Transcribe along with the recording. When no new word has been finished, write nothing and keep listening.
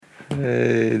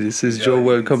Hey, this is Joe.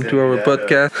 Welcome to our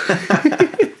podcast.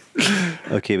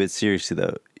 Okay, but seriously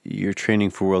though, you're training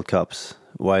for World Cups.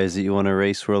 Why is it you want to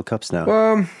race World Cups now?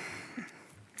 Well,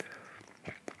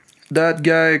 that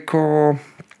guy called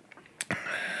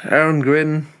Aaron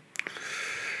Grin.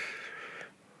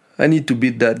 I need to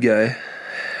beat that guy.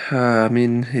 I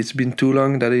mean, it's been too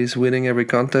long that he's winning every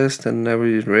contest and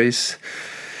every race.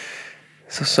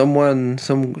 So someone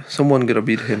gotta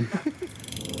beat him.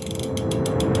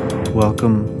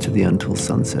 Welcome to the Until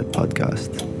Sunset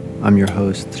podcast. I'm your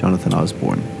host, Jonathan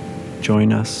Osborne.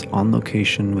 Join us on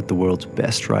location with the world's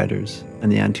best riders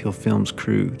and the Anthill Films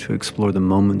crew to explore the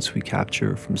moments we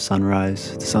capture from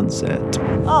sunrise to sunset.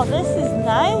 Oh, this is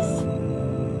nice.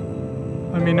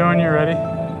 Let me know when you're ready.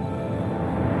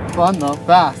 Fun though,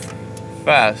 fast.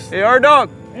 Fast. Hey, our dog!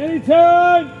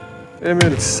 Anytime! Hey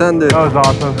man, it's Sunday. That was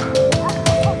awesome.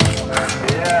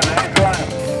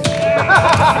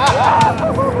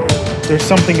 There's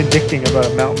something addicting about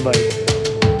a mountain bike.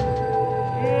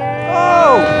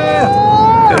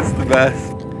 That's the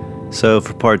best. So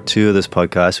for part 2 of this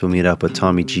podcast, we'll meet up with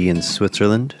Tommy G in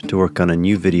Switzerland to work on a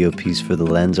new video piece for the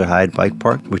Lenzerheide Bike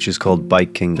Park, which is called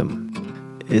Bike Kingdom.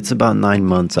 It's about 9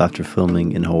 months after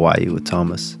filming in Hawaii with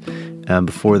Thomas. And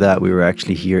before that, we were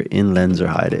actually here in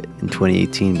Lenzerheide in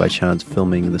 2018 by chance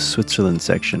filming the Switzerland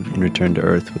section in Return to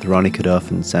Earth with Ronnie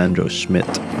Caduff and Sandro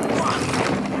Schmidt.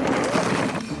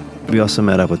 We also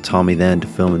met up with Tommy then to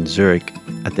film in Zurich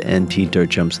at the NT Dirt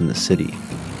Jumps in the city.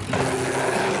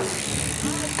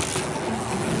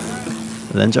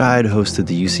 Lenzerheide hosted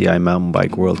the UCI Mountain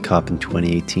Bike World Cup in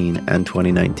 2018 and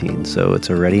 2019, so it's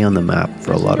already on the map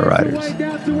for a lot of riders.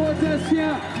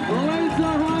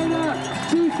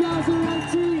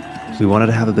 We wanted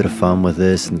to have a bit of fun with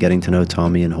this, and getting to know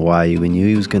Tommy in Hawaii, we knew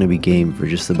he was going to be game for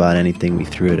just about anything we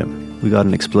threw at him. We got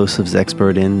an explosives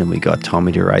expert in, and we got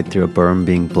Tommy to ride through a berm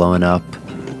being blown up.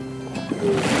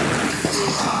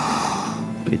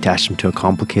 We attached him to a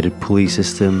complicated pulley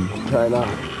system.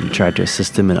 We tried to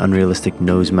assist him in unrealistic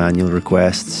nose manual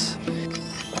requests.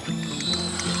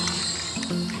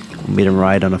 We made him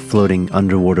ride on a floating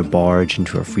underwater barge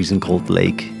into a freezing cold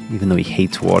lake, even though he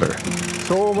hates water.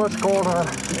 So much colder.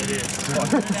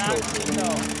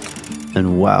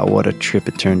 And wow, what a trip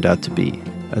it turned out to be.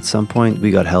 At some point,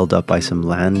 we got held up by some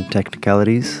land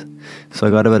technicalities, so I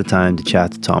got a bit of time to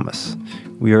chat to Thomas.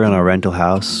 We are in our rental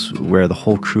house where the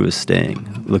whole crew is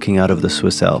staying, looking out of the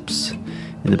Swiss Alps.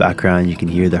 In the background, you can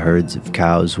hear the herds of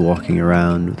cows walking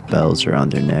around with bells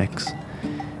around their necks.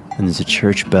 And there's a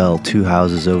church bell 2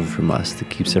 houses over from us that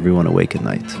keeps everyone awake at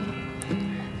night.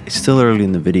 It's still early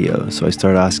in the video, so I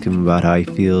start asking him about how he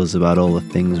feels about all the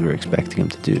things we're expecting him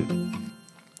to do.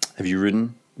 Have you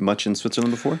ridden much in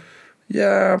Switzerland before?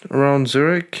 Yeah, around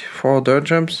Zurich for dirt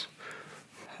jumps.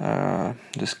 The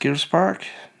skills park.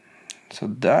 So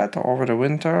that over the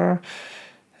winter.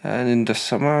 And in the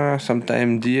summer,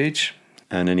 sometime DH.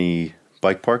 And any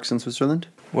bike parks in Switzerland?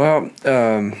 Well,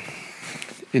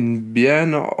 in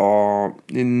Bienne or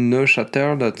in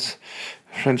Neuchâtel, that's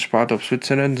French part of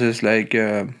Switzerland, there's like,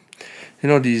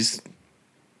 these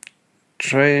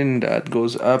train that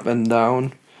goes up and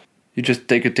down. You just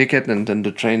take a ticket and then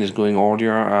the train is going all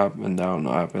year up and down,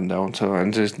 up and down. So,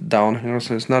 and there's downhill,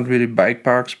 so it's not really bike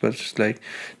parks, but it's like,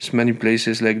 there's many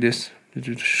places like this. You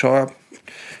just show up,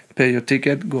 pay your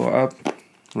ticket, go up,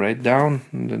 right down,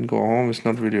 and then go home. It's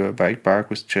not really a bike park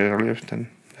with chairlift and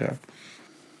yeah.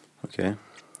 Okay.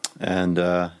 And,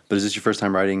 but is this your first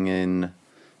time riding in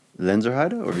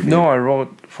Lenzerheide? Or No, I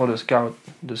rode for the Scout.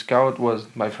 The Scout was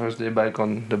my first day back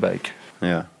on the bike.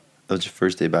 Yeah. That was your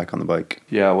first day back on the bike?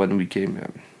 Yeah, when we came,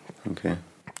 Okay.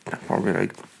 probably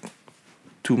like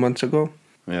 2 months ago.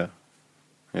 Yeah.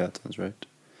 Yeah, that sounds right.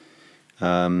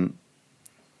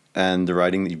 And the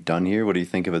riding that you've done here, what do you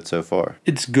think of it so far?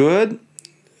 It's good.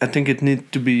 I think it needs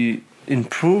to be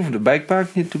improved. The bike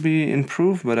park needs to be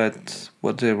improved, but that's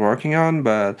what they're working on.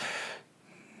 But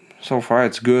so far,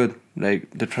 it's good. Like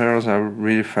the trails are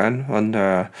really fun on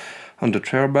the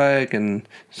trail bike, and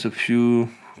there's a few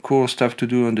cool stuff to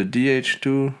do on the DH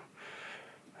too.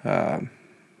 Well,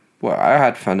 I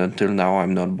had fun until now.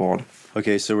 I'm not bored.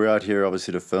 Okay, so we're out here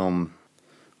obviously to film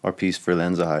our piece for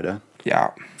Lenzerheide.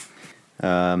 Yeah.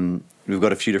 We've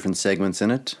got a few different segments in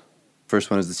it.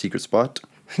 First one is the secret spot.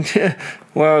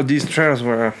 Well, these trails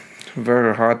were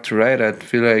very hard to ride. I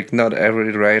feel like not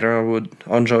every rider would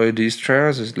enjoy these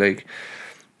trails. It's like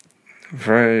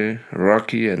very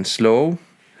rocky and slow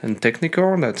and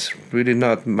technical. That's really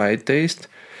not my taste.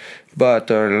 But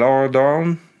lower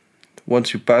down,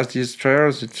 once you pass these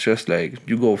trails, it's just like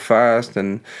you go fast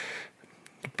and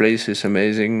the place is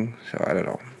amazing. So I don't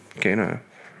know,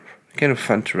 kind of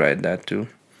fun to ride that too.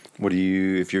 What do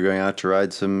you, if you're going out to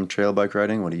ride some trail bike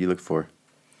riding, what do you look for?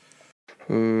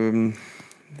 I'm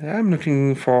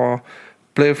looking for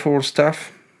playful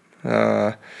stuff.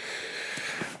 When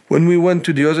we went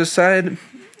to the other side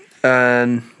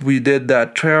and we did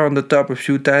that trail on the top a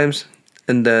few times,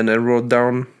 and then I rode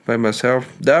down by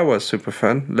myself, that was super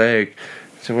fun. Like,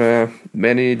 there were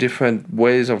many different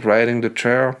ways of riding the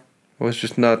trail. It was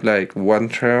just not like one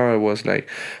trail. It was like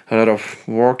a lot of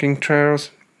walking trails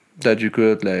that you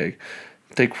could like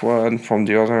take one from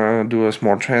the other, do a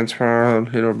small transfer,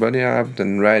 little bunny up,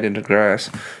 then ride in the grass.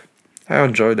 I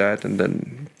enjoy that. And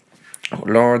then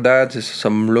lower that is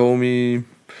some loamy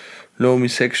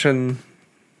section.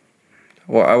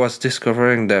 Well, I was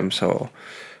discovering them, so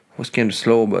it was kind of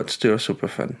slow, but still super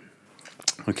fun.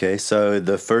 Okay, so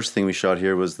the first thing we shot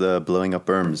here was the blowing up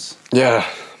berms. Yeah,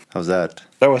 How's that?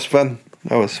 that was fun.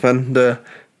 The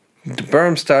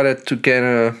berm started to kind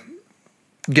of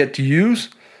get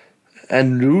used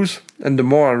and loose, and the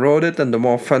more I rode it, and the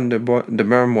more fun the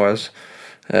berm was.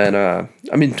 And I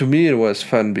mean, to me, it was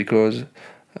fun because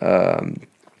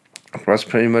it was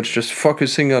pretty much just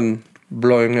focusing on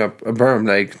blowing up a berm,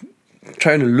 like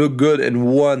trying to look good in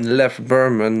one left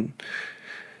berm. And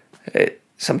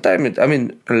sometimes, I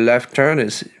mean, a left turn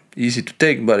is easy to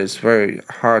take, but it's very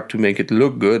hard to make it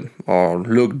look good or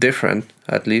look different,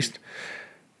 at least.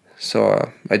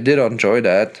 So I did enjoy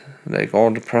that, like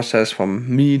all the process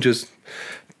from me just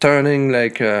turning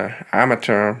like a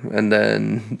amateur and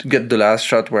then to get the last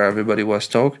shot where everybody was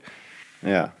stoked.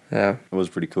 Yeah, Yeah. it was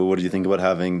pretty cool. What did you think about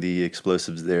having the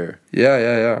explosives there?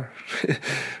 Yeah.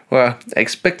 Well, I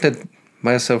expected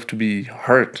myself to be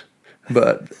hurt,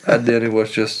 but at the end it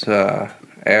was just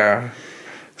air.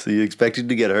 So you expected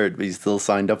to get hurt, but you still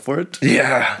signed up for it?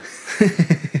 Yeah.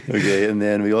 Okay, and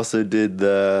then we also did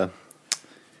the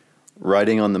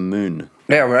riding on the moon.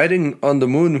 Yeah, riding on the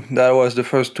moon, that was the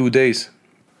first 2 days.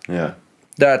 Yeah.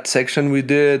 That section we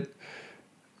did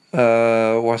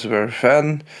was very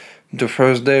fun. The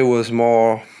first day was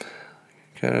more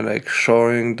kind of like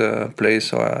showing the place,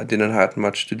 so I didn't have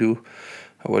much to do.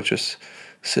 I was just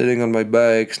sitting on my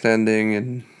bike, standing,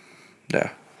 and yeah,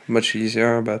 much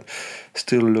easier, but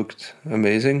still looked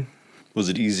amazing. Was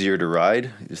it easier to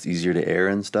ride? Just easier to air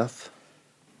and stuff?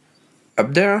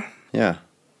 Up there, Yeah,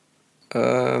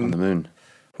 on the moon.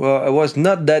 well, it was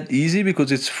not that easy because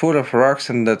it's full of rocks,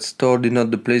 and that's totally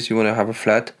not the place you want to have a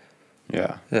flat.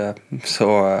 Yeah. Yeah,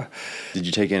 so Did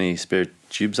you take any spare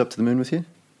tubes up to the moon with you?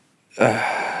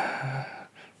 I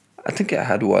think I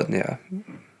had one, yeah.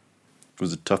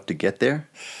 Was it tough to get there?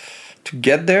 To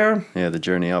get there, Yeah, the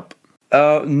journey up.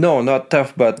 no, not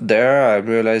tough, but there I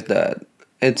realized that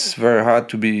it's very hard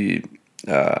to be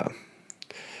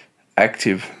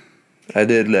active. I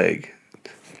did like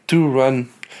two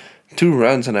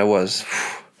runs, and it was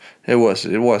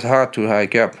hard to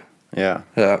hike up. Yeah.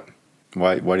 Yeah,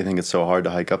 Why do you think it's so hard to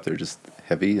hike up there? Just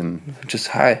heavy and just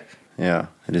high. yeah,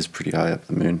 it is pretty high up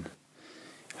the moon.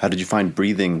 How did you find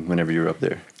breathing whenever you were up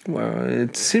there? Well,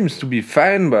 it seems to be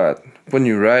fine, but when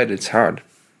you ride, it's hard.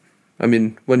 I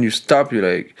mean, when you stop, you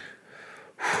like.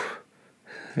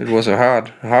 It was a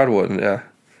hard one. Yeah.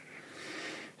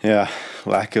 Yeah,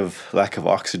 lack of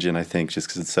oxygen, I think, just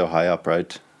because it's so high up,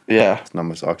 right? Yeah. There's not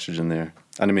much oxygen there.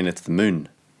 And I mean, it's the moon.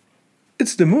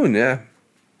 It's the moon. Yeah.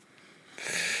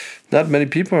 Not many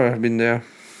people have been there.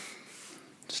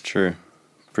 It's true.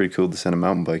 Pretty cool to send a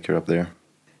mountain biker up there.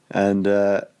 And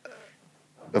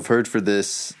I've heard for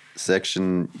this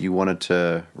section you wanted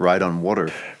to ride on water.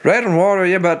 Ride on water,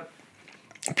 yeah, but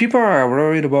people are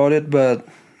worried about it, but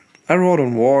I rode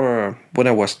on water when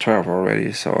I was 12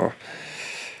 already, so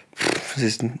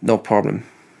there's no problem.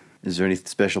 Is there any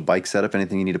special bike setup,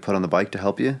 anything you need to put on the bike to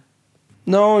help you?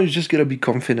 No, you just gotta be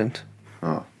confident.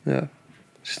 Oh. Yeah.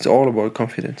 It's all about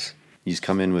confidence. You just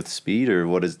come in with speed, or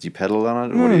what is, do you pedal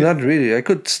on it? Or what do No, you, not really. I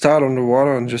could start on the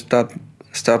water and just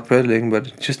start pedaling, but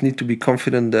you just need to be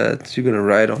confident that you're gonna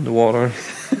ride on the water.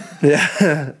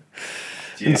 Yeah.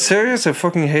 In serious, I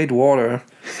fucking hate water.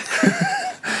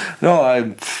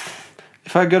 No,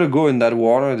 if I gotta go in that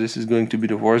water, this is going to be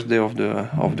the worst day of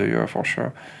the year for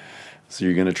sure. So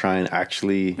you're gonna try and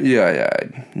actually... Yeah,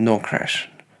 no crash.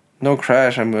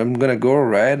 I'm gonna go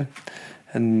ride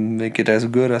and make it as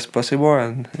good as possible,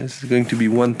 and it's going to be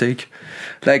one take.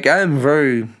 Like, I'm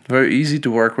very, very easy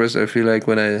to work with. I feel like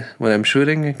when I'm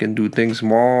shooting, I can do things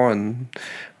more, and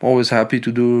I'm always happy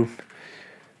to do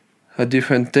a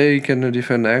different take and a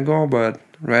different angle, but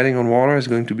riding on water is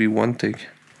going to be one take.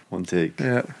 One take.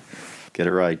 Yeah. Get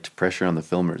it right. Pressure on the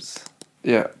filmers.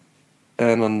 Yeah.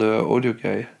 And on the audio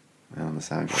guy. And on the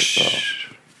sound guy as well.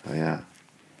 Oh, yeah.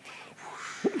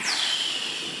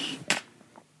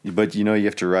 But you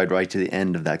have to ride right to the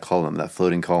end of that column, that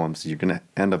floating column, so you're going to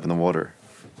end up in the water.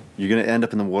 You're going to end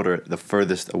up in the water the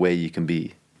furthest away you can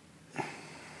be.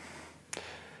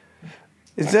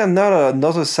 Is there not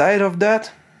another side of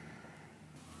that?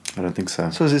 I don't think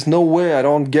so. So there's no way I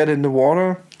don't get in the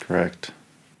water? Correct.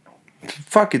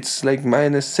 Fuck, it's like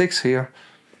 -6 here.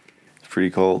 It's pretty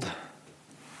cold.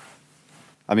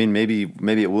 I mean,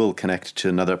 maybe it will connect to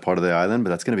another part of the island,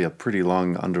 but that's going to be a pretty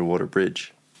long underwater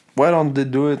bridge. Why don't they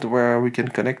do it where we can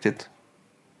connect it?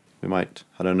 We might.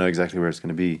 I don't know exactly where it's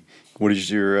going to be. What is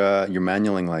your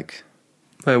manualing like?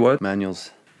 My what?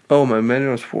 Manuals. Oh, my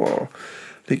manuals for...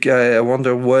 Like, I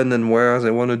wonder when and where I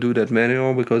want to do that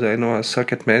manual, because I know I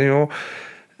suck at manual.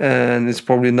 And it's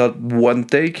probably not one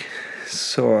take.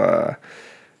 So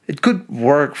it could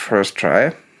work first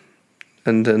try.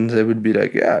 And then they would be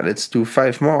like, yeah, let's do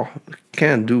 5 more.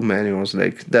 Can't do manuals.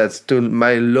 Like, that's still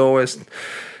my lowest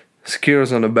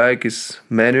skills on the bike is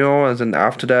manual. And then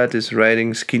after that is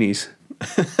riding skinnies.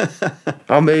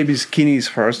 Or maybe skinnies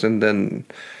first and then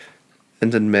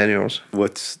manuals.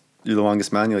 What's the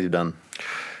longest manual you've done?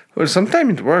 Well,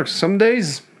 sometimes it works. Some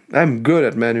days I'm good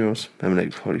at manuals. I'm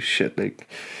like, holy shit, like,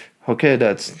 okay,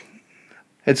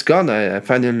 it's gone. I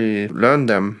finally learned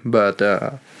them, but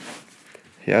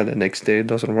yeah, the next day it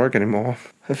doesn't work anymore.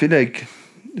 I feel like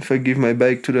if I give my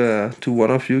bike to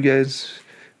one of you guys,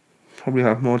 probably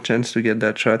have more chance to get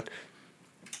that shot.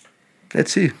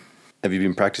 Let's see. Have you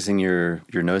been practicing your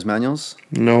nose manuals?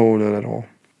 No, not at all.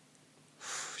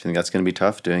 Do you think that's going to be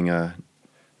tough doing a...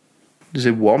 Does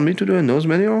it want me to do a nose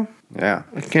manual? Yeah.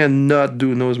 I cannot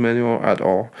do nose manual at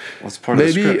all. Well, it's part of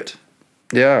the script.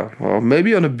 Yeah, well,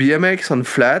 maybe on a BMX on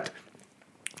flat,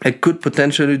 I could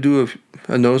potentially do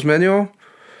a nose manual,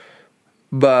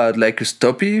 but like a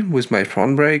stoppie with my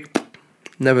front brake,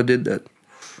 never did that.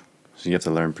 So you have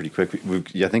to learn pretty quick.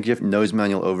 I think you have nose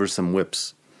manual over some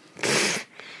whips.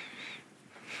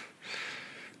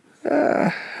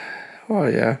 Oh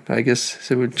yeah, I guess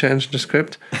they would change the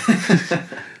script.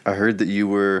 I heard that you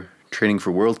were training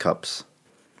for World Cups.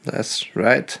 That's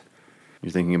right.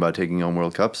 You're thinking about taking on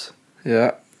World Cups?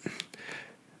 Yeah.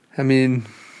 I mean,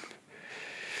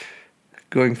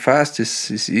 going fast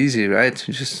is easy, right?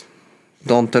 You just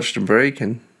don't touch the brake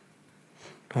and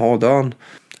hold on.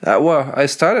 Well, I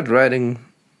started riding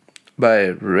by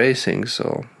racing,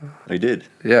 so... I did?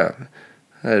 Yeah.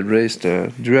 I raced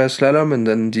duathlon and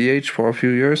then DH for a few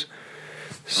years.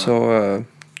 So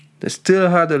I still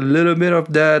had a little bit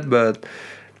of that, but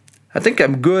I think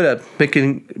I'm good at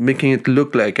making it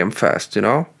look like I'm fast, you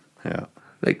know? Yeah.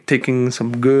 Like taking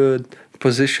some good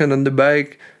position on the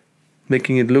bike,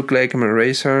 making it look like I'm a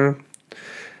racer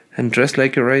and dress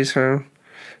like a racer.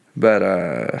 But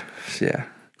yeah.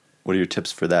 What are your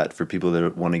tips for that, for people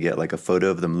that want to get like a photo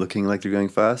of them looking like they're going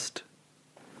fast?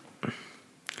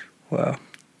 Well,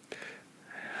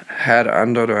 head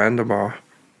under the handlebar.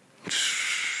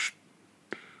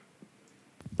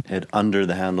 Head under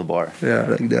the handlebar. Yeah,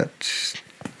 like that.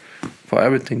 For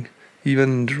everything,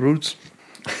 even the roots.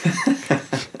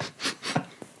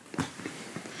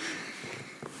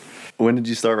 When did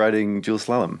you start riding dual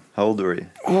slalom? How old were you?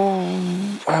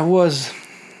 Oh, I was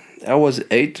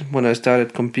 8 when I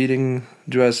started competing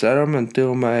dual slalom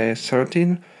until my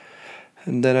 13,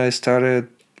 and then I started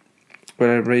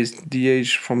when I raced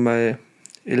DH from my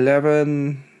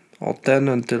 11 or 10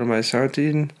 until my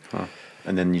 13. Huh.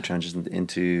 And then you transitioned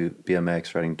into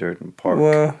BMX, riding dirt and park.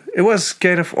 Well, it was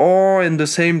kind of all in the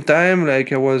same time.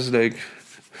 Like I was like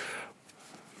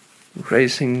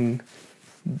racing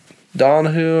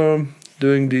downhill,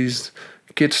 doing these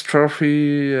kids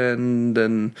trophy, and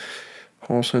then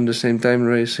also in the same time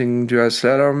racing dual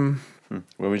slalom.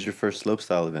 When was your first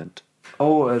slopestyle event?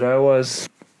 Oh, and I was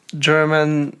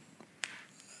German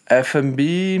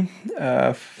FMB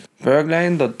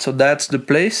Berglein. So that's the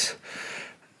place.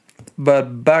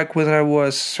 But back when I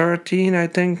was 13, I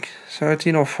think,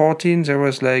 13 or 14, there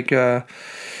was like the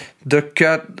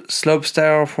cut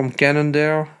slopestyle from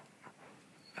Cannondale.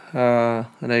 And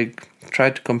I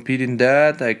tried to compete in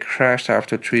that. I crashed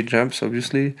after 3 jumps,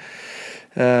 obviously.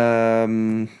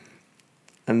 And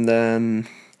then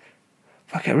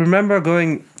I remember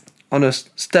going on a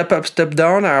step up, step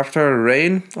down after a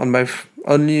rain on my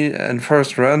only and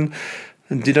first run.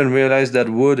 And didn't realize that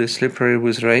wood is slippery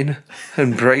with rain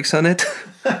and brakes on it.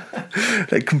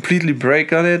 Like completely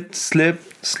brake on it,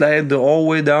 slide the whole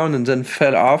way down and then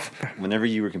fell off. Whenever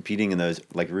you were competing in those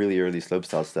like really early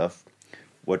slopestyle stuff,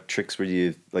 what tricks were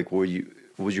you like? What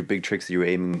was your big tricks that you were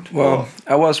aiming for? Well,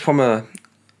 I was from a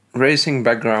racing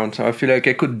background, so I feel like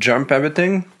I could jump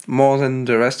everything more than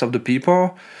the rest of the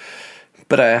people.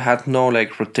 But I had no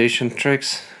like rotation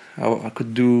tricks. I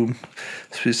could do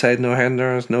suicide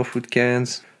no-handers, no foot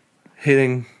cans,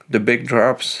 hitting the big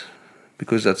drops,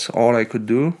 because that's all I could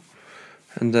do.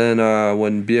 And then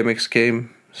when BMX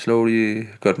came, slowly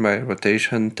got my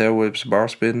rotation, tail whips, bar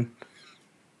spin.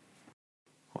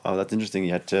 Wow, that's interesting.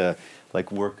 You had to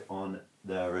like work on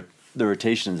the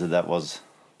rotations that was.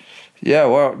 Yeah,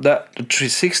 well, that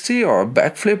 360 or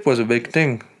backflip was a big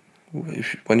thing.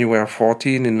 When you were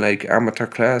 14 in like amateur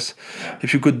class,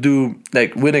 if you could do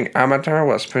like winning amateur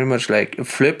was pretty much like a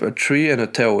flip, a tree, and a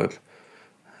tail whip,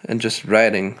 and just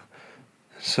riding.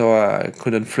 So I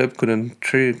couldn't flip, couldn't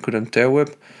tree, couldn't tail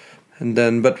whip, and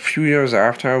then but a few years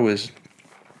after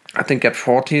I think at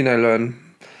 14 I learned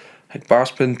like bar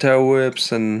spin, tail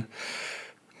whips, and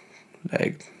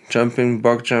like jumping,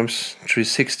 box jumps,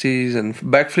 360s, and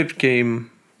backflip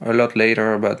came a lot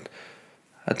later, but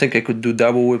I think I could do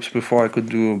double whips before I could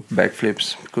do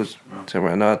backflips, because there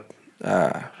were not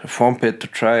a foam pit to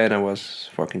try, and I was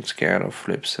fucking scared of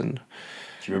flips. And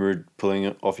do you remember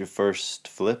pulling off your first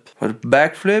flip? but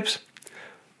backflips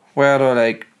were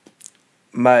like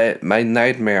my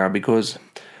nightmare, because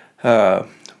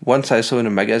once I saw in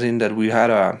a magazine that we had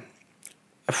a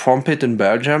foam pit in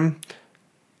Belgium.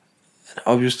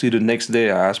 Obviously, the next day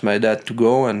I asked my dad to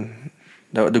go, and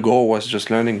the goal was just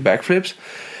learning backflips.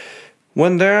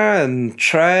 Went there and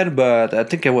tried, but I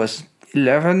think I was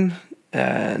 11,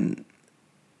 and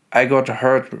I got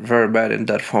hurt very bad in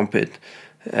that foam pit.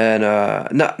 And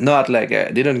not like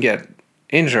I didn't get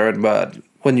injured, but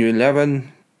when you're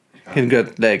 11, you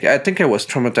get like, I think I was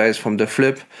traumatized from the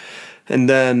flip. And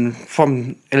then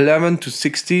from 11 to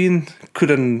 16,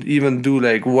 couldn't even do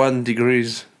like 1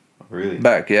 degrees. Really?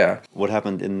 Back, yeah. What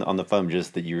happened on the foam?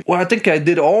 Just that you. Well, I think I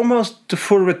did almost the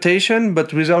full rotation,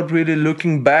 but without really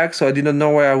looking back, so I didn't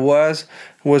know where I was.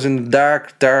 I was in the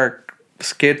dark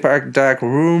skate park, dark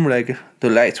room, like the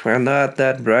lights were not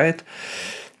that bright.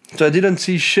 So I didn't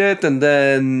see shit, and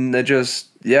then I just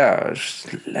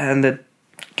landed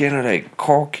kind of like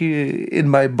corky in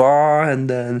my bar, and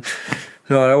then,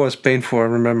 no, that was painful. I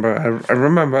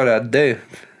remember that day,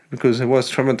 because I was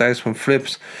traumatized from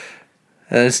flips.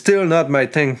 It's still not my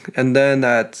thing. And then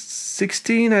at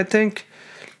 16, I think,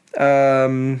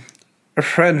 a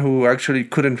friend who actually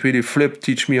couldn't really flip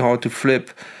teach me how to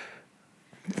flip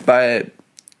by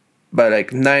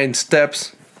like 9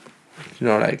 steps. You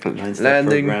know, like 9-step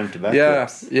landing. program to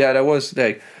backflips. Yeah, that was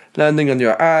like landing on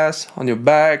your ass, on your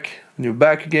back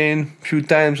again, a few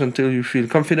times until you feel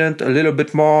confident, a little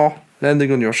bit more,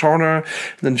 landing on your shoulder,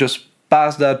 then just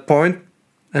pass that point.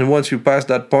 And once you pass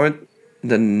that point,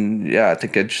 then I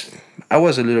think I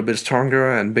was a little bit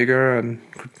stronger and bigger and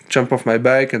could jump off my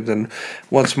bike, and then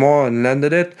once more and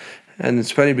landed it. And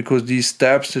it's funny because these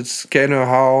steps, it's kind of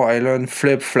how I learned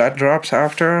flip flat drops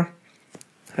after.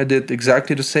 I did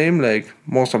exactly the same, like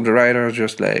most of the riders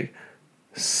just like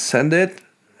send it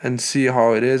and see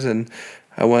how it is. And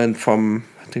I went from,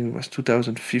 I think it was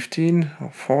 2015 or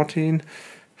 14,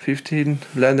 15,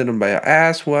 landed on my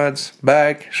ass once,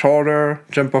 back, shoulder,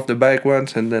 jump off the bike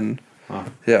once, and then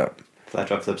flat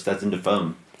drop flips, that's into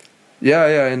foam.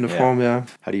 In the foam.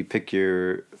 How do you pick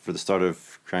for the start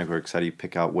of Crankworx, how do you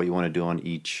pick out what you want to do on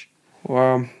each?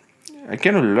 Well, I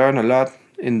kind of learn a lot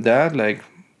in that, like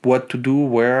what to do,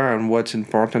 where, and what's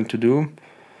important to do.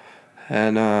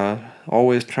 And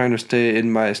always trying to stay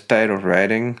in my style of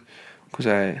riding, because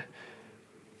I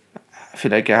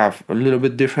feel like I have a little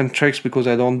bit different tricks, because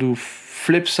I don't do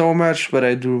flips so much, but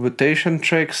I do rotation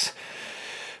tricks,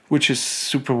 which is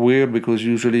super weird, because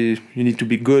usually you need to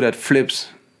be good at flips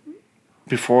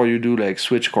before you do like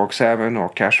switch cork 7 or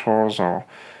cash horse,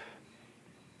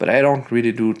 but I don't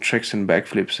really do tricks in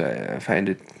backflips. I find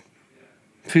it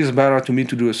feels better to me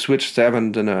to do a switch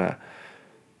 7 than I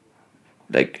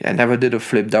never did a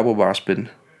flip double bar spin,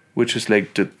 which is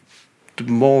like the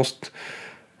most,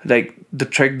 like the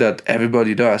trick that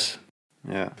everybody does.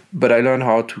 Yeah. But I learned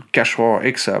how to cash roll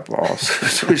X up or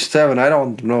switch 7. I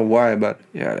don't know why, but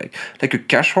like a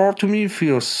cash roll to me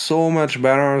feels so much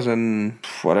better than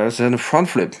a front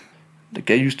flip.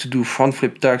 Like I used to do front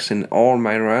flip tucks in all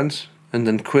my runs, and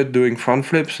then quit doing front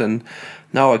flips, and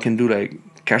now I can do like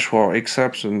cash roll X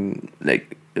ups, and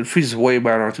like it feels way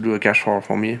better to do a cash roll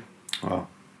for me. Wow.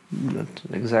 Not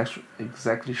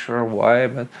exactly sure why,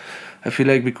 but I feel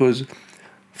like because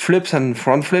flips and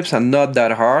front flips are not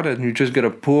that hard, and you just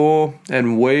gotta pull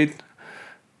and wait,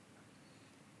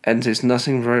 and there's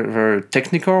nothing very, very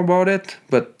technical about it,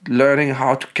 but learning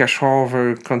how to cash roll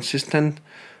very consistent,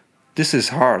 this is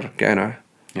hard, kinda.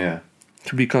 Yeah.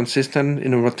 to be consistent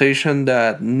in a rotation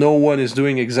that no one is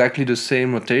doing exactly the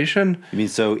same rotation. You mean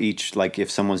so each, like if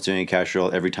someone's doing a cash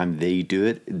roll, every time they do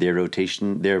it,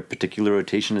 their particular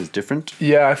rotation is different?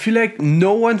 Yeah, I feel like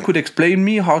no one could explain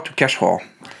me how to cash roll.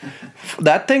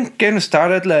 That thing kind of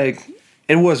started like,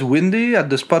 it was windy at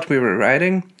the spot we were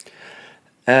riding,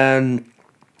 and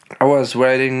I was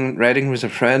riding with a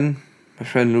friend, my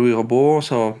friend Louis Robot,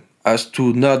 so as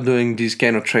to not doing these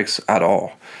kind of tricks at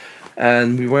all.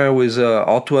 And we were with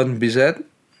Antoine Bizet,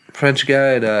 French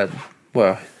guy that,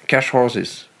 well, cash rolls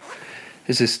is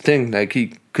his thing. Like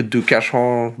he could do cash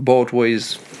roll both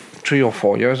ways 3 or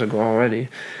 4 years ago already.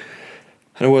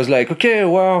 And it was like, okay,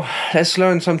 well, let's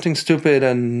learn something stupid.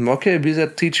 And okay,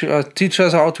 Bizet teach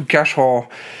us how to cash roll.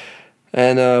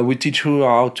 And we teach you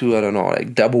how to, I don't know,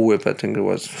 like double whip. I think it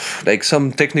was like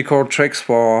some technical tricks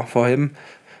for him.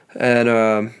 And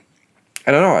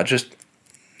I don't know,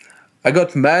 I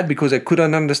got mad because I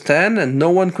couldn't understand and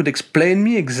no one could explain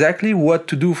me exactly what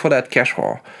to do for that cash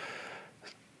roll.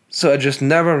 So I just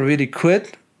never really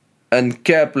quit and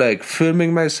kept like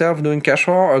filming myself doing cash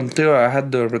roll until I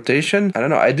had the rotation. I don't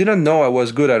know, I didn't know I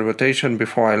was good at rotation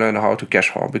before I learned how to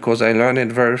cash roll because I learned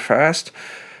it very fast.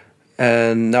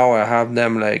 And now I have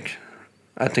them like,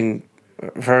 I think,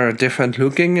 very different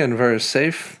looking and very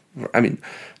safe. I mean,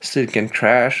 still can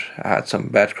crash. I had some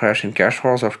bad crash in cash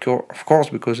rolls, of course,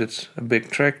 because it's a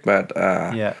big trick. But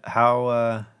yeah,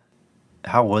 how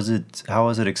was it? How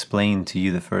was it explained to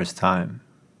you the first time?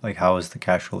 Like, how was the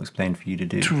cash roll explained for you to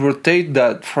do? To rotate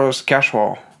that first cash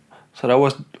roll, so that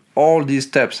was all these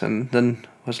steps, and then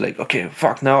was like, okay,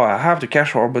 fuck, now I have the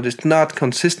cash roll, but it's not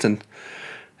consistent.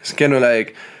 It's kind of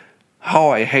like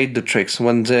how I hate the tricks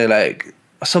when they like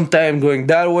sometime going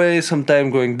that way,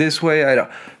 sometime going this way.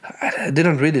 I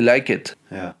didn't really like it.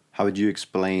 Yeah. How would you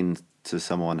explain to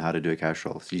someone how to do a cash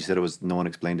roll? So you said it was no one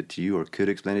explained it to you or could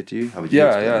explain it to you? How would you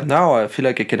explain it? Now I feel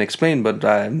like I can explain, but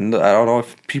I don't know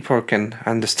if people can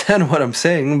understand what I'm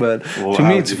saying. But to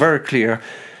me, it's very clear.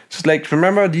 It's like,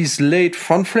 remember these late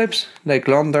front flips, like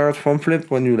Landert front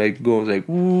flip, when you like go like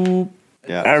whoop.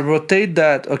 Yeah. I rotate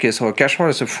that. Okay, so a cash roll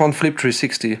is a front flip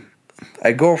 360.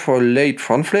 I go for a late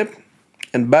front flip.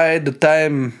 And by the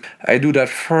time I do that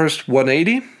first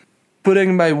 180,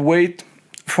 putting my weight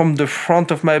from the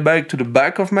front of my bike to the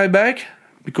back of my bike,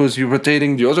 because you're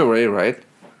rotating the other way, right?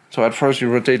 So at first you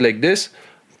rotate like this,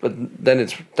 but then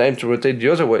it's time to rotate the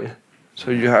other way.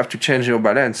 So you have to change your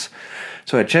balance.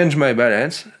 So I change my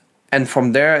balance, and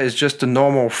from there it's just a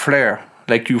normal flare,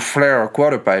 like you flare a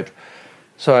quarter pipe.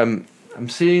 So I'm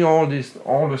seeing all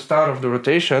the start of the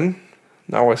rotation.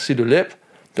 Now I see the lip.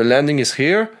 The landing is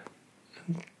here.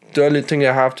 The only thing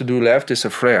I have to do left is a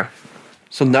flare.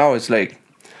 So now it's like,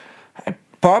 I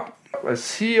pop, I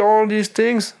see all these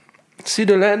things, see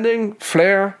the landing,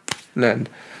 flare, land.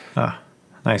 Ah,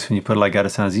 nice. When you put it like that, it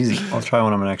sounds easy. I'll try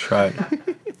one on my next ride.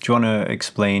 Do you want to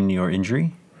explain your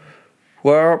injury?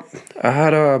 Well, I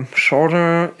had a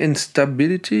shoulder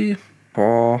instability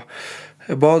for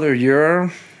about a year.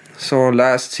 So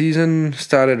last season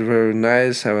started very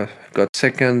nice. I got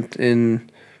second in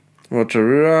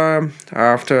Rotorua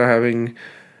after having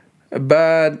a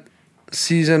bad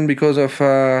season because of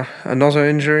another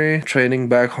injury. Training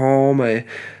back home, I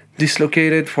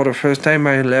dislocated for the first time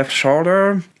my left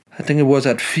shoulder. I think it was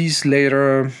at Feast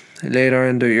later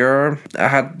in the year. I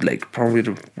had like probably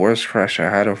the worst crash I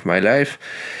had of my life.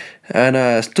 And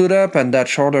I stood up and that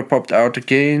shoulder popped out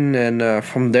again. And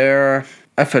from there,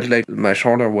 I felt like my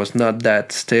shoulder was not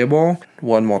that stable.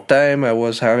 One more time, I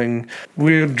was having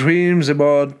weird dreams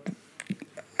about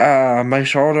my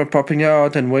shoulder popping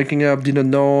out and waking up.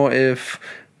 Didn't know if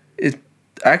it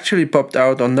actually popped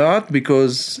out or not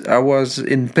because I was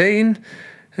in pain.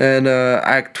 And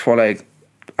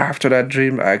after that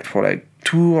dream, I act for like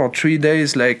 2 or 3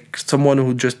 days like someone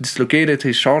who just dislocated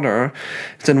his shoulder.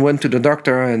 Then went to the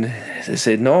doctor and they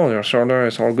said, no, your shoulder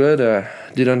is all good.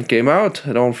 Didn't came out.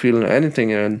 I don't feel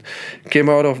anything. And came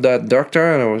out of that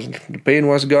doctor and the pain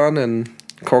was gone and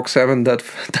Cork 7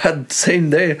 that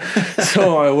same day.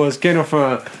 So I was kind of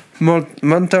a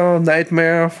mental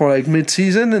nightmare for like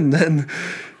mid-season, and then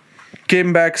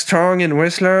came back strong in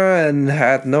Whistler and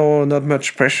had not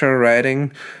much pressure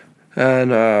riding,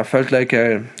 and felt like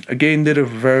I again did a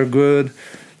very good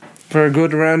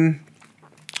run.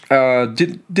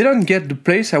 Didn't get the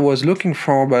place I was looking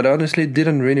for, but honestly it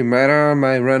didn't really matter.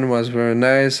 My run was very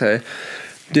nice. I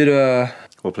did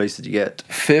What place did you get?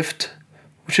 5th,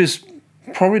 which is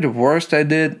probably the worst I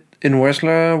did in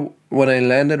Whistler when I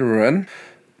landed a run.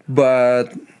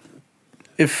 But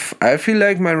if I feel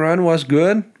like my run was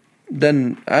good,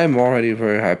 then I'm already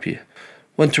very happy.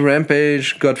 Went to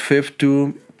Rampage, got 5th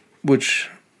too, which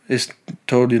is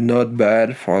totally not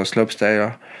bad for a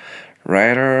slopestyle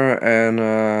rider,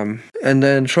 and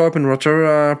then show up in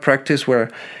Rotorua practice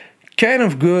were kind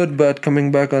of good, but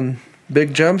coming back on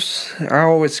big jumps, I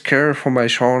always care for my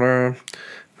shoulder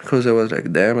because I was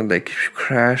like, damn, and like if you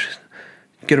crash,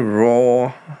 you get a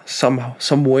roll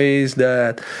some ways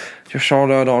that your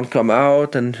shoulder don't come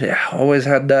out, and yeah, I always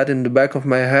had that in the back of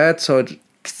my head, so it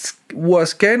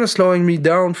was kind of slowing me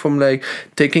down from like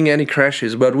taking any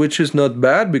crashes, but which is not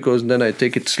bad because then I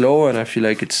take it slow and I feel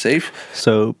like it's safe.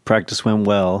 So practice went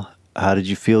well. How did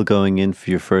you feel going in for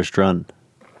your first run?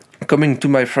 Coming to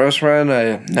my first run,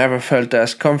 I never felt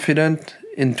as confident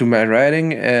into my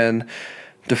riding, and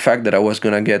the fact that I was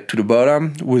gonna get to the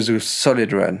bottom was a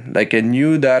solid run. Like I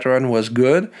knew that run was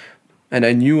good, and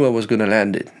I knew I was gonna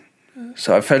land it.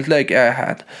 So I felt like I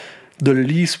had the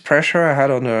least pressure I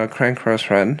had on a crank cross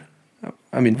run.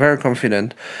 I mean, very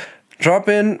confident. Drop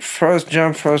in, first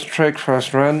jump, first trick,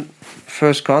 first run,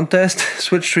 first contest,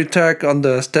 switch to attack on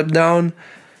the step down,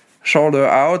 shoulder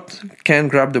out, can't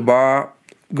grab the bar,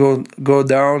 go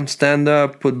down, stand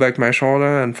up, put back my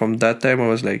shoulder, and from that time I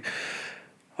was like,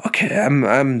 okay,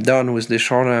 I'm done with this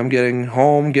shoulder. I'm getting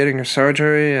home, getting a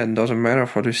surgery, and doesn't matter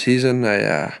for the season.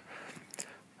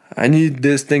 I need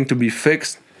this thing to be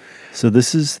fixed. So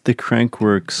this is the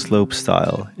Crankworx slope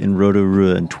style in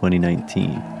Rotorua in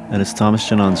 2019, and it's Thomas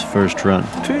Janon's first run.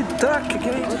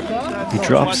 He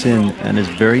drops in, and his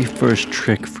very first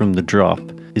trick from the drop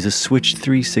is a switch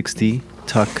 360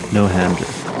 tuck no-hander.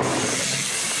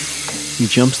 He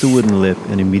jumps the wooden lip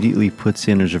and immediately puts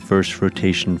in his reverse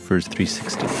rotation for his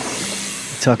 360.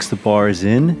 He tucks the bars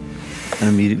in and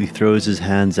immediately throws his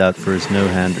hands out for his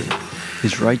no-hander.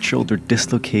 His right shoulder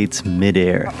dislocates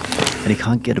mid-air, and he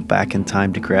can't get it back in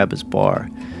time to grab his bar.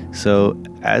 So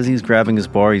as he's grabbing his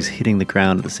bar, he's hitting the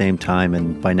ground at the same time,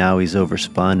 and by now he's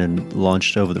overspun and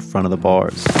launched over the front of the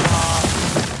bars.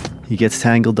 He gets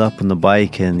tangled up on the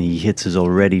bike and he hits his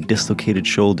already dislocated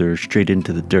shoulder straight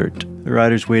into the dirt. The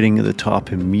riders waiting at the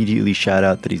top immediately shout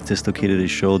out that he's dislocated his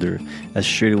shoulder, as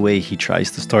straight away he tries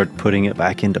to start putting it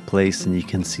back into place, and you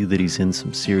can see that he's in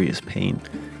some serious pain.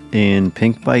 In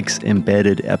Pinkbike's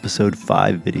embedded episode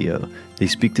 5 video, they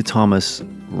speak to Thomas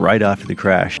right after the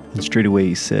crash, and straight away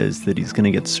he says that he's going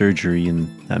to get surgery, and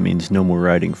that means no more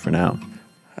riding for now.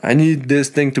 I need this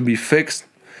thing to be fixed,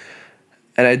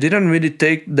 and I didn't really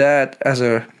take that as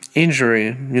a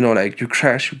injury, like you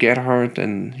crash, you get hurt,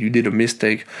 and you did a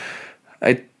mistake.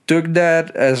 I took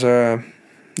that as a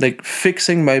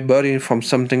fixing my body from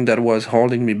something that was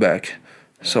holding me back.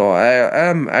 So I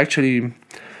am actually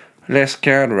less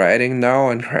scared riding now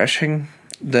and crashing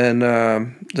than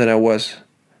I was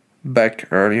back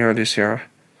earlier this year.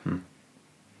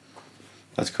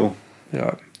 That's cool.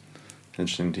 Yeah.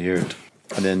 Interesting to hear it.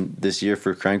 And then this year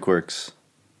for Crankworx,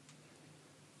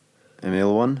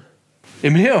 Emil won?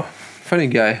 Emil, funny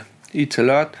guy, eats a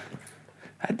lot.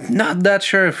 I'm not that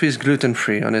sure if he's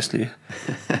gluten-free, honestly.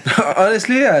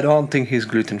 Honestly, I don't think he's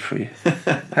gluten-free.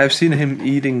 I've seen him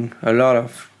eating a lot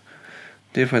of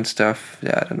different stuff.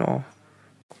 Yeah, I don't know.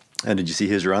 And did you see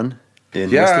his run in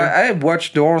Yeah, Whistler? I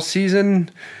watched the whole season.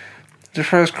 The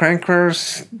first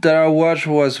Crankworx that I watched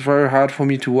was very hard for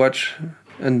me to watch.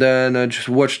 And then I just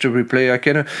watched the replay. I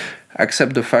can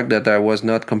accept the fact that I was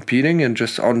not competing and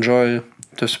just enjoy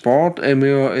the sport.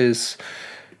 Emil is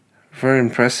very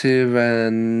impressive,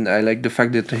 and I like the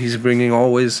fact that he's bringing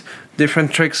always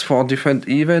different tricks for different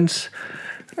events.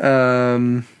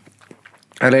 I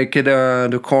like it,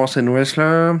 the course in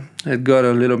Whistler. It got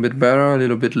a little bit better, a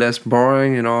little bit less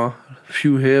boring, a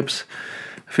few hips.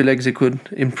 I feel like they could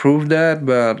improve that,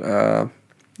 but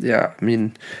yeah, I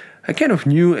mean, I kind of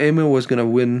knew Emil was going to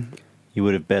win. You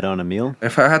would have bet on Emil?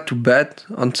 If I had to bet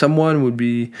on someone, it would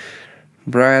be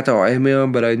Brad or Emil,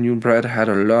 but I knew Brad had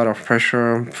a lot of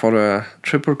pressure for the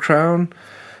Triple Crown,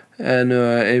 and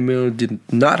Emil did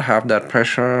not have that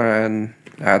pressure and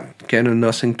had kind of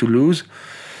nothing to lose.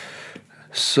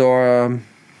 So,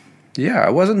 yeah, I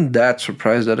wasn't that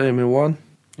surprised that Emil won.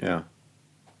 Yeah.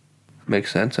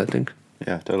 Makes sense, I think.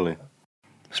 Yeah, totally.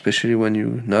 Especially when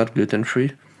you're not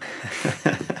gluten-free.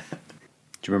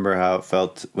 Do you remember how it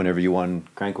felt whenever you won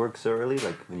Crankworx so early?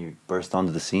 Like when you burst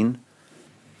onto the scene?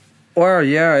 Well,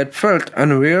 yeah, it felt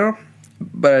unreal,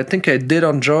 but I think I did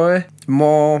enjoy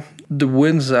more the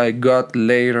wins I got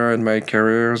later in my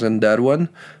career than that one,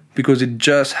 because it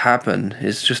just happened.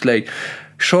 It's just like,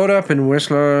 showed up in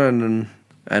Whistler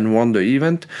and won the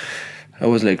event. I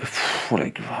was like,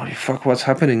 holy fuck, what's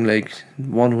happening? Like,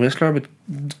 won Whistler, but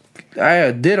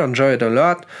I did enjoy it a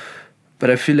lot. But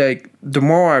I feel like the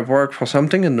more I work for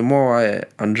something and the more I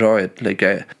enjoy it. Like,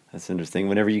 That's interesting.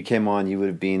 Whenever you came on, you would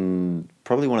have been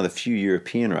probably one of the few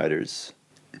European riders.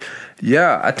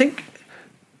 Yeah, I think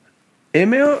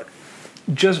Emil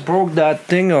just broke that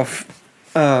thing of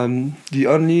the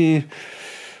only.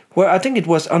 Well, I think it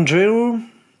was Andreu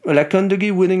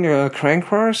Lakondegi winning a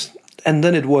crank race, and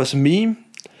then it was me.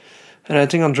 And I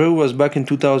think Andreu was back in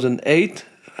 2008.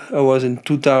 I was in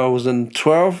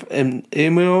 2012, and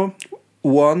Emil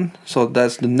won. So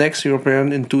that's the next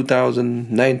European in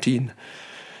 2019.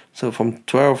 So from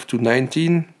 12 to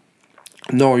 19,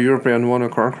 no European won a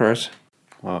crank race.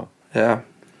 Wow. Yeah,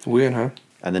 weird, huh?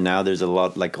 And then now there's a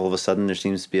lot, like all of a sudden there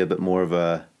seems to be a bit more of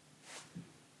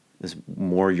there's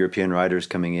more European riders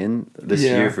coming in. This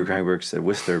year for Crankworx at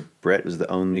Whistler, Brett was the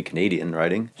only Canadian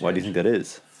riding. Why do you think that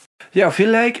is? Yeah, I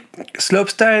feel like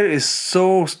slopestyle is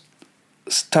so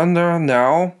standard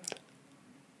now.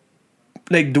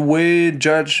 Like the way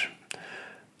judge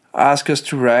ask us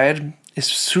to ride is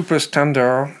super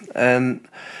standard and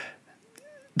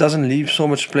doesn't leave so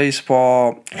much place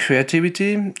for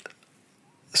creativity.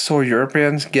 So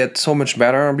Europeans get so much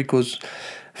better because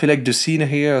I feel like the scene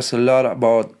here is a lot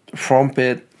about front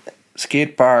pit,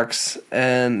 skate parks,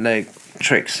 and like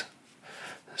tricks.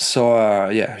 So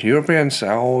Europeans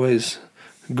are always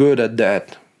good at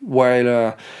that,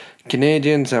 while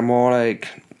Canadians are more like,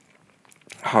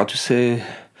 how to say,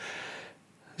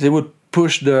 they would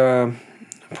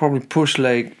probably push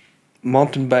like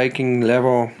mountain biking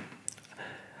level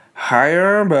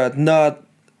higher, but not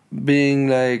being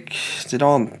like, they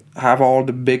don't have all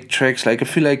the big tricks. Like I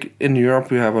feel like in Europe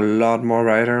we have a lot more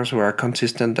riders who are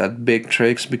consistent at big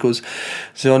tricks because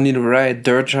they only ride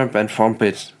dirt jump and front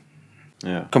pits.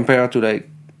 Yeah. Compared to like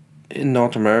in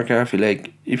North America, I feel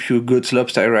like if you're a good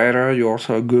slopestyle rider, you're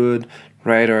also a good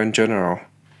rider in general.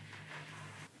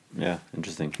 Yeah,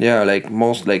 interesting. Yeah, like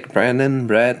most, like Brandon,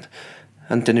 Brett,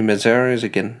 Anthony Mazzaris,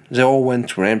 again, they all went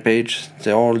to Rampage.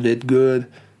 They all did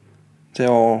good. They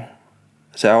are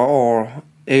all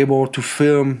able to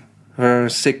film their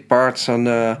sick parts on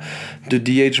the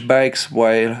DH bikes,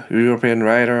 while European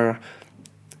rider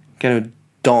kind of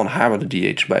don't have a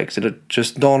DH bike. They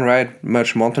just don't ride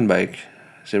much mountain bike.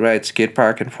 They ride skate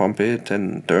park and front pit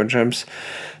and dirt jumps.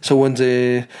 So when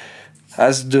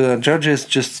as the judges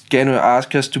just kind of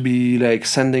ask us to be like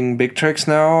sending big tricks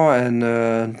now, and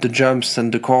the jumps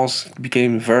and the course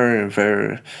became very,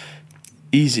 very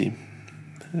easy.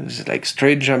 It's like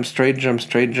straight jumps,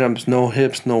 no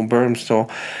hips, no berms. So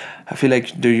I feel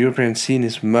like the European scene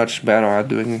is much better at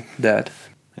doing that.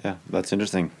 Yeah, that's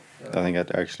interesting. I think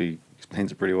that actually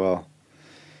explains it pretty well.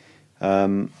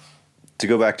 To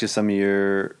go back to some of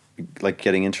your, like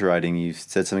getting into riding, you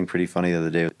said something pretty funny the other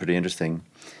day, pretty interesting,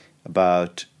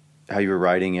 about how you were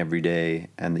riding every day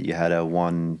and that you had a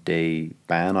 1-day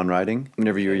ban on riding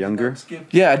whenever you were younger.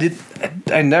 Yeah,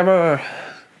 I never,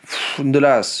 in the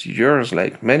last years,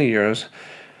 like many years,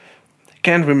 I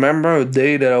can't remember a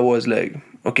day that I was like,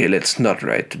 okay, let's not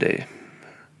ride today.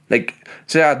 Like,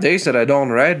 there are days that I don't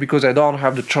ride because I don't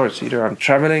have the choice. Either I'm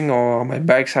traveling, or my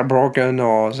bikes are broken,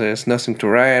 or there's nothing to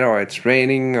ride, or it's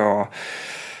raining, or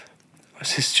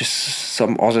it's just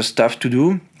some other stuff to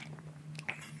do.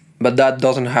 But that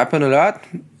doesn't happen a lot.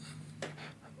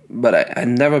 But I've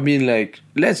never been like,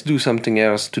 let's do something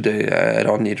else today. I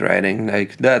don't need riding.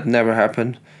 Like, that never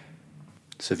happened.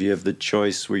 So if you have the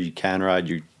choice where you can ride,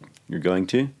 you're going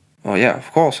to? Oh yeah, of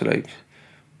course. Like,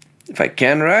 if I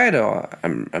can ride,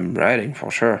 I'm riding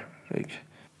for sure. Like.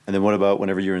 And then what about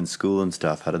whenever you're in school and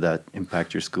stuff? How did that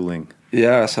impact your schooling?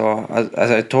 Yeah, so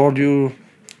as I told you,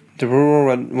 the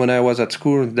rule when I was at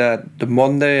school is that the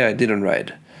Monday I didn't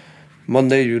ride.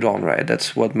 Monday you don't ride.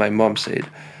 That's what my mom said.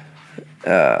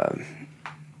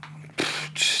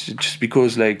 Just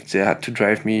because like they had to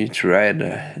drive me to ride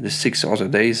the 6 other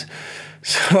days,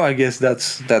 so I guess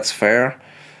that's fair.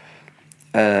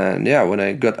 And yeah, when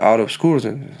I got out of school,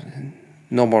 then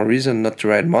no more reason not to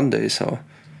ride Monday. So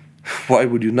why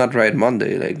would you not ride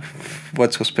Monday? Like,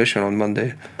 what's so special on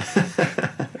Monday?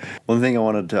 One thing I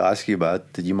wanted to ask you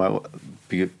about that you might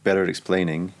be better at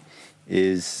explaining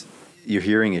is your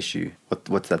hearing issue.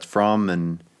 What's that from,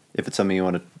 and if it's something you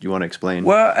want to explain.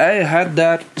 Well, I had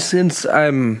that since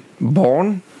I'm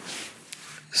born,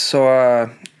 so I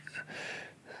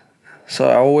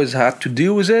always had to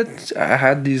deal with it. I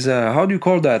had these how do you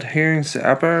call that, hearing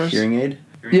apparatus? Hearing aid?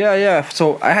 Yeah.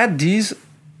 So I had these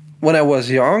when I was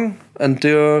young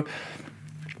until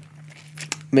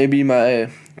maybe my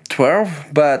 12.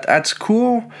 But at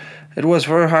school, it was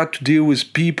very hard to deal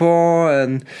with people,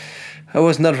 and I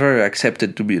was not very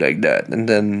accepted to be like that. And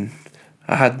then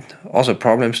I had other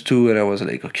problems too, and I was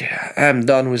like, okay, I'm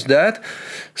done with that.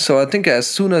 So I think as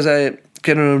soon as I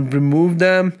can remove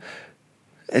them,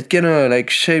 it kind of like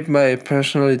shaped my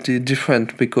personality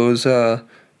different because as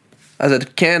I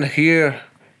can't hear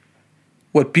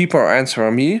what people answer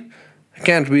me, I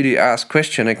can't really ask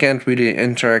questions. I can't really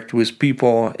interact with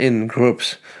people in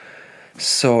groups.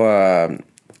 So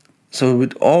so it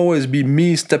would always be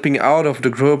me stepping out of the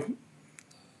group.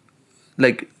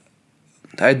 Like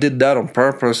I did that on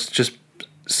purpose, just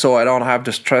so I don't have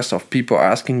the stress of people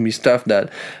asking me stuff that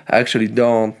I actually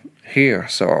don't hear.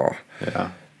 So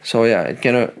yeah, it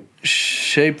kind of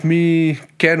shaped me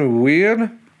kind of weird.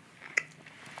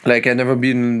 Like I never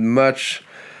been much.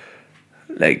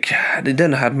 Like I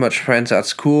didn't have much friends at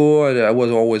school. I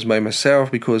was always by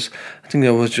myself because I think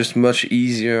it was just much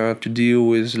easier to deal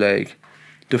with like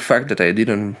the fact that I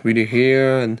didn't really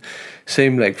hear, and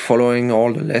same like following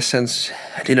all the lessons.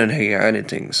 I didn't hear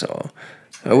anything, so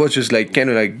I was just like kind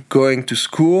of like going to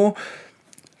school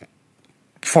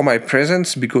for my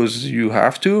presence because you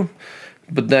have to.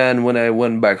 But then when I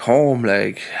went back home,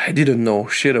 like I didn't know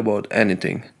shit about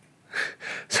anything,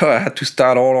 so I had to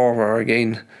start all over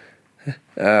again.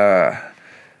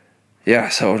 Yeah,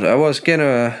 so that was kind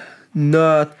of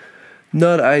not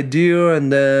ideal.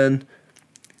 And then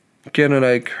kind of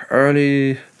like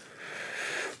early,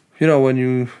 when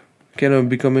you kind of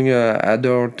becoming a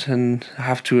adult and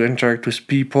have to interact with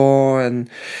people, and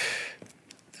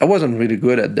I wasn't really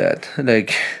good at that.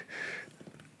 Like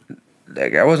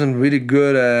I wasn't really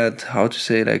good at how to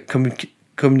say like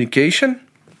communication.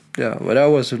 Yeah, but that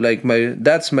was like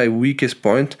that's my weakest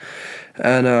point.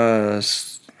 And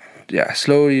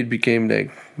slowly it became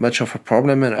like much of a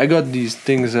problem, and I got these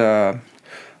things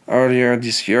earlier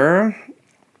this year.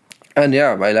 And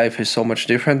yeah, my life is so much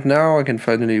different now. I can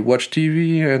finally watch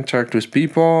TV, interact with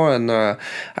people, and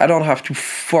I don't have to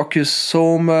focus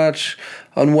so much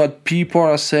on what people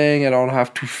are saying. I don't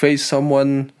have to face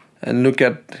someone and look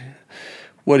at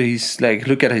what he's like,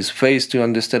 look at his face to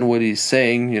understand what he's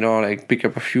saying, like pick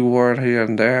up a few words here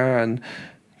and there and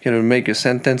make a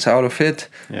sentence out of it.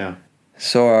 Yeah.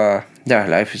 So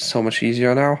life is so much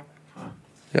easier now.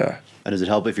 Yeah. And does it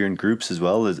help if you're in groups as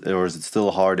well, or is it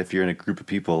still hard if you're in a group of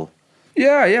people?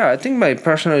 Yeah. I think my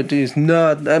personality is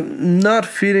I'm not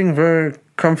feeling very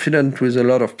confident with a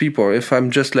lot of people. If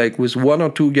I'm just like with one or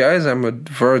two guys, I'm a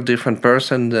very different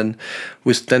person than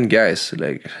with 10 guys.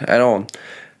 Like I don't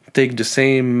take the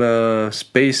same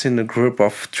space in a group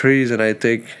of trees and I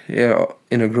take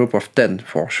in a group of 10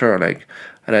 for sure. Like,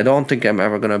 and I don't think I'm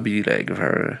ever gonna be like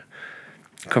very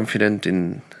confident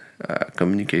in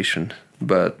communication.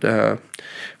 But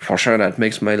for sure that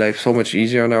makes my life so much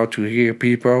easier now to hear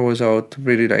people without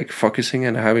really like focusing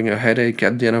and having a headache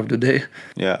at the end of the day.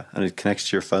 Yeah, and it connects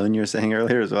to your phone, you were saying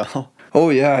earlier as well. Oh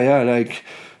yeah, like,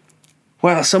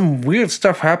 well, some weird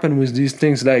stuff happened with these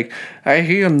things. Like I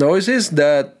hear noises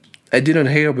that I didn't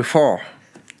hear before.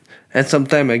 And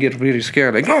sometimes I get really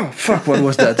scared, like, oh, fuck, what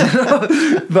was that?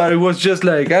 But it was just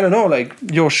like, I don't know, like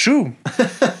your shoe.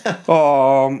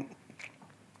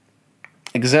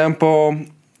 Example,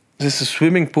 there's a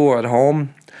swimming pool at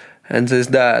home, and there's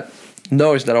that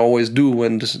noise that I always do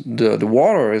when the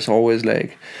water is always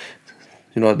like,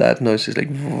 that noise is like.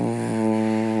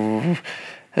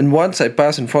 And once I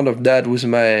pass in front of that with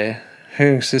my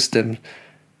hearing system,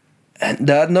 and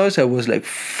that noise, I was like,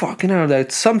 fucking hell,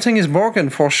 like something is broken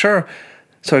for sure.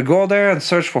 So I go there and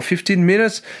search for 15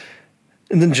 minutes,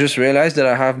 and then just realize that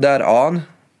I have that on,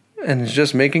 and it's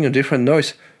just making a different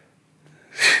noise.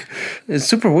 It's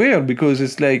super weird because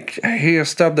it's like I hear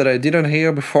stuff that I didn't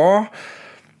hear before.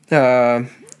 And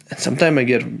sometimes I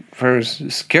get very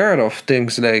scared of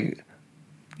things like,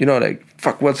 like,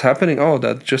 fuck, what's happening? Oh,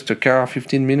 that's just a car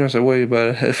 15 minutes away,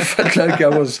 but it felt like I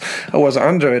was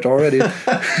under it already.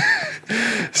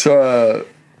 So,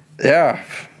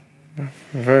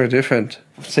 very different.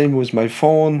 Same with my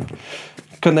phone,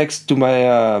 connects to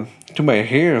my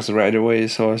ears right away.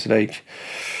 So it's like,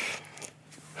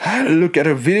 I look at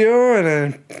a video and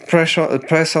I press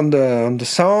on the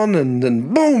sound, and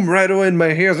then boom, right away in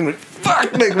my ears, and like,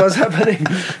 fuck, like what's happening?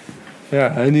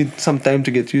 Yeah, I need some time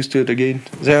to get used to it again.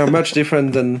 They are much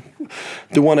different than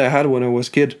the one I had when I was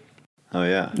a kid. Oh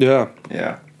yeah. Yeah.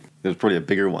 Yeah. It was probably a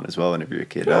bigger one as well whenever you were a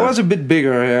kid. It was a bit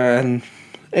bigger, yeah, and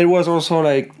it was also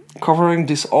like covering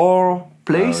this whole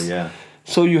place. Oh yeah.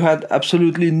 So you had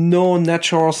absolutely no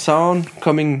natural sound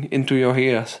coming into your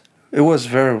ears. It was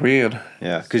very weird.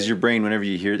 Yeah, because your brain, whenever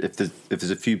you hear, if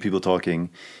there's a few people talking,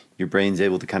 your brain's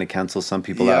able to kind of cancel some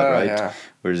people out, right? Yeah.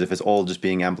 Whereas if it's all just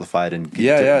being amplified and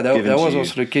that was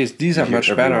also the case. These are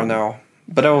much better now.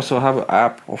 But I also have an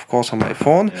app, of course, on my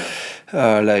phone.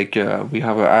 Yeah. We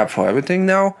have an app for everything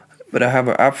now, but I have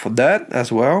an app for that as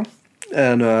well.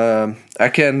 And I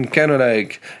can kind of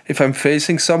like, if I'm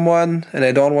facing someone and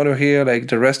I don't want to hear like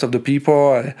the rest of the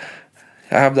people, I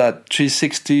have that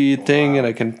 360 thing, and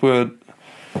I can put.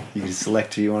 You can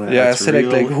select who you want to. Yeah, select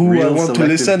like who I want to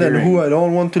listen and who I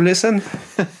don't want to listen.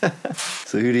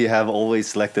 So who do you have always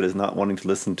selected as not wanting to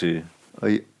listen to? Oh,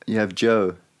 you have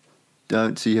Joe.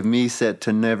 So you have me set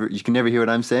to never. You can never hear what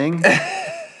I'm saying.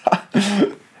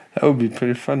 That would be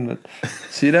pretty fun, but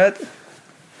see that?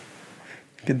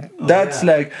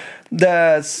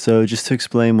 That's So just to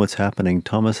explain what's happening,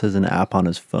 Thomas has an app on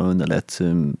his phone that lets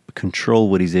him control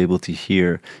what he's able to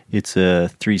hear. It's a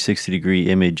 360-degree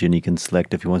image, and he can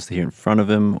select if he wants to hear in front of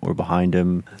him or behind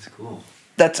him. That's cool.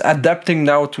 That's adapting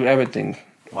now to everything.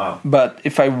 Wow. But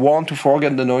if I want to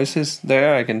forget the noises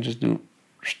there, I can just do.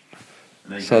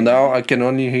 So now I can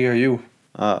only hear you.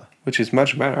 Which is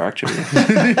much better, actually.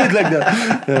 Like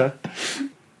that. Yeah.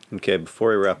 Okay, before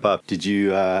we wrap up, did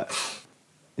you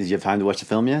have time to watch the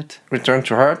film yet? Return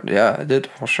to Heart? Yeah, I did,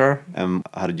 for sure.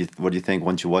 What do you think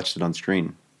once you watched it on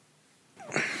screen?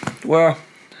 Well,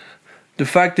 the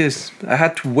fact is, I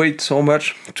had to wait so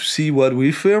much to see what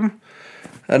we film,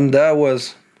 and that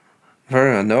was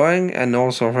very annoying and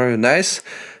also very nice,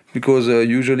 because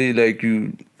usually like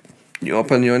you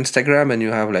open your Instagram and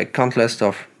you have like countless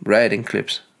of riding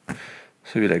clips.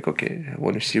 So you're like, okay,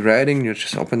 when you see riding, you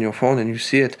just open your phone and you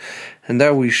see it. And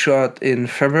that we shot in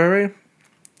February,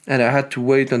 and I had to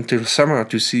wait until summer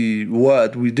to see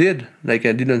what we did. Like,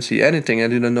 I didn't see anything. I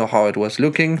didn't know how it was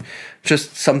looking.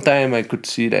 Just sometime I could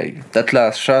see like that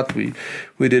last shot. We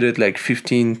did it like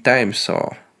 15 times,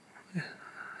 so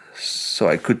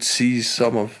I could see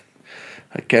some of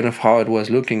kind of how it was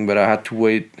looking, but I had to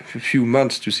wait a few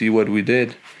months to see what we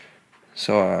did.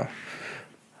 So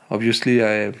obviously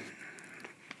I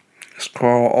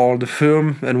scroll all the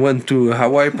film and went to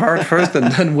Hawaii part first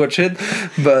and then watch it.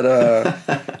 But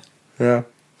yeah.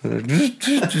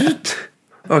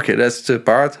 Okay, that's the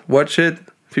part. Watch it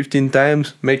 15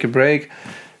 times, make a break,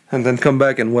 and then come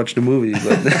back and watch the movie.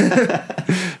 But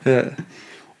yeah.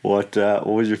 What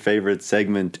was your favorite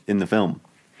segment in the film?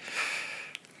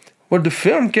 Well, the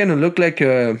film kind of looked like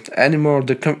a animal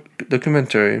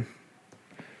documentary.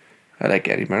 I like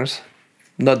animals.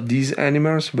 Not these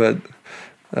animals, but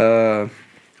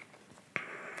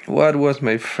what was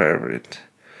my favorite?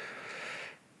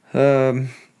 Well,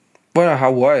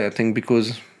 Hawaii, I think,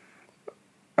 because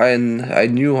I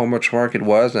knew how much work it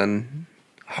was and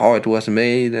how it was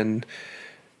made, and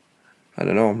I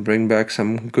don't know, bring back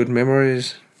some good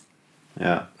memories.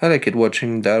 Yeah. I like it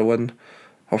watching that one.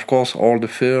 Of course, all the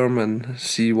film and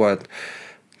see what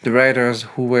the writers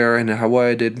who were in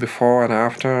Hawaii did before and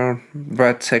after.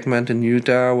 Brad's segment in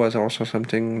Utah was also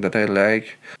something that I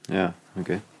like. Yeah,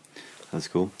 okay. That's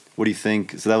cool. What do you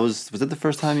think? So was that the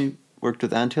first time you worked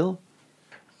with Anthill?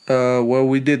 Well,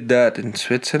 we did that in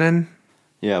Switzerland.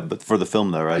 Yeah, but for the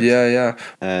film though, right? Yeah.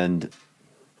 And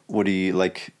what do you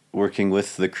like working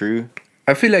with the crew?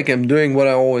 I feel like I'm doing what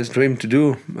I always dreamed to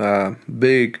do.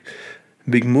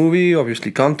 Big movie,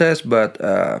 obviously contest, but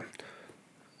I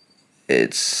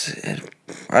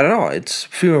don't know, it's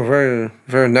feel very,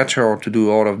 very natural to do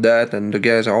all of that, and the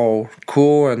guys are all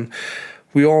cool, and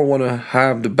we all want to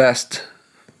have the best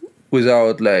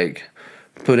without like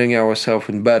putting ourselves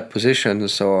in bad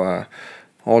positions. So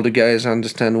all the guys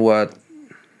understand what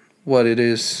it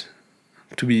is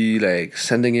to be like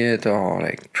sending it or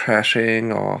like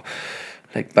crashing or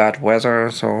like bad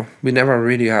weather. So we never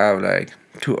really have like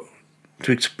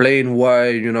to explain why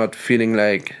you're not feeling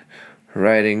like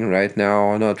writing right now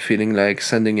or not feeling like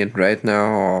sending it right now,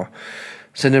 or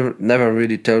they never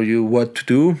really tell you what to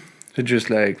do. They just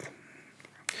like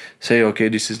say, okay,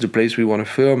 this is the place we want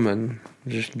to film, and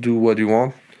just do what you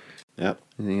want. Yeah.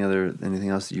 Anything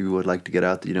else that you would like to get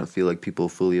out that you don't feel like people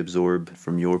fully absorb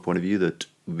from your point of view that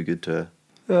would be good to?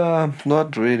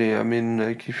 Not really. I mean,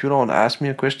 like, if you don't ask me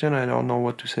a question, I don't know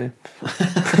what to say.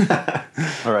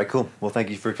 All right, cool. Well, thank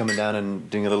you for coming down and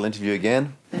doing a little interview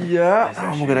again. Yeah,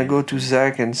 I'm gonna go to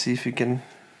Zach and see if he can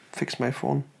fix my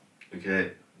phone.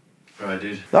 Okay. All right,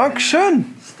 dude.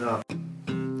 Dankeschön! Stop.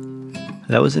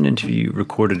 That was an interview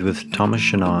recorded with Thomas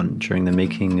Shannon during the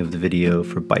making of the video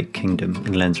for Bike Kingdom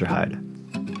in Lenzerheide.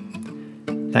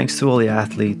 Thanks to all the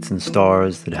athletes and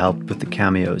stars that helped with the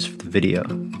cameos for the video.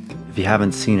 If you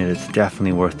haven't seen it, it's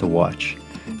definitely worth the watch.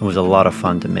 It was a lot of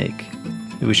fun to make.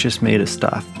 It was just made a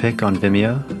staff pick on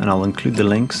Vimeo, and I'll include the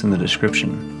links in the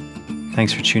description.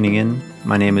 Thanks for tuning in.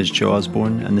 My name is Joe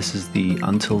Osborne, and this is the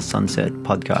Until Sunset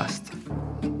podcast.